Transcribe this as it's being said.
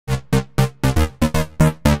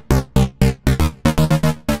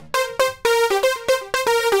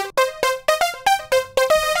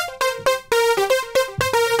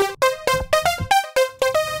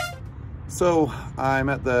So I'm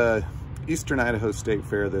at the Eastern Idaho State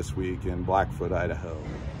Fair this week in Blackfoot, Idaho.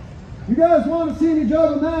 You guys want to see me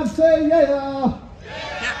juggle now? Say yeah!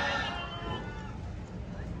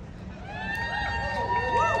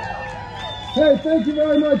 Hey, thank you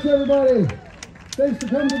very much, everybody. Thanks for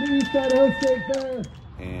coming to the East Idaho State Fair.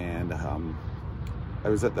 And I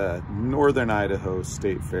was at the Northern Idaho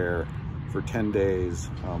State Fair for 10 days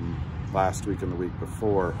last week and the week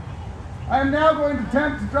before. I am now going to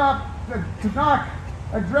attempt to knock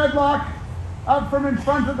a dreadlock out from in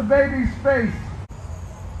front of the baby's face.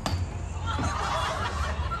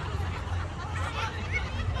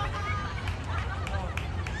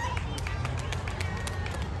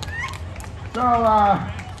 So,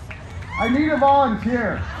 I need a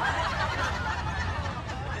volunteer.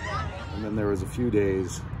 And then there was a few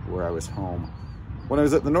days where I was home. When I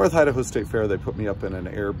was at the North Idaho State Fair, they put me up in an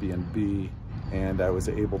Airbnb and I was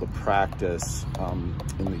able to practice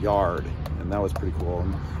in the yard, and that was pretty cool.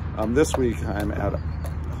 And this week I'm at a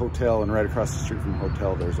hotel, and right across the street from the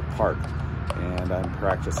hotel there's a park, and I'm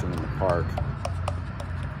practicing in the park.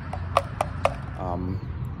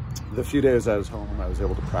 The few days I was home, I was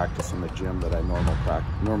able to practice in the gym that I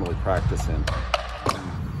normally practice in.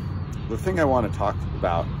 The thing I want to talk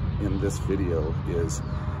about in this video is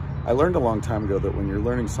I learned a long time ago that when you're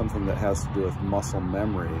learning something that has to do with muscle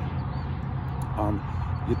memory,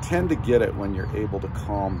 you tend to get it when you're able to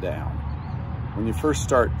calm down. When you first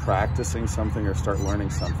start practicing something or start learning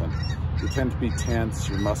something, you tend to be tense,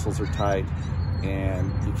 your muscles are tight,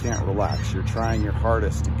 and you can't relax. You're trying your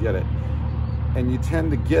hardest to get it. And you tend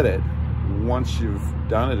to get it once you've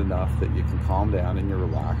done it enough that you can calm down and you're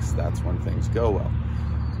relaxed. That's when things go well.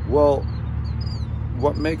 Well,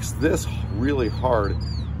 what makes this really hard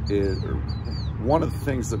is, or one of the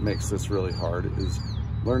things that makes this really hard is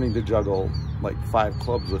learning to juggle like 5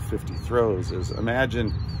 clubs with 50 throws. Is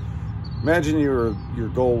imagine your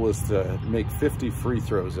goal was to make 50 free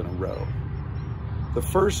throws in a row. The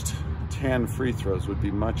first 10 free throws would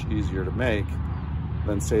be much easier to make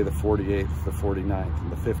than say the 48th, the 49th,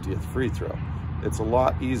 and the 50th free throw. It's a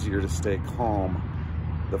lot easier to stay calm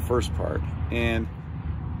the first part. And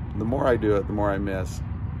the more I do it, the more I miss,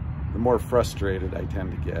 the more frustrated I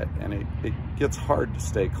tend to get. And it gets hard to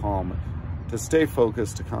stay calm, to stay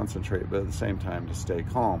focused, to concentrate, but at the same time to stay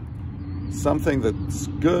calm. Something that's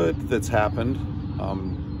good that's happened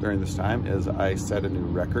during this time is I set a new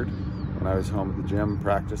record when I was home at the gym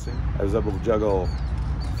practicing. I was able to juggle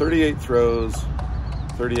 38 throws,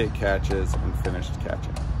 38 catches, and finished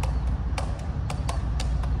catching.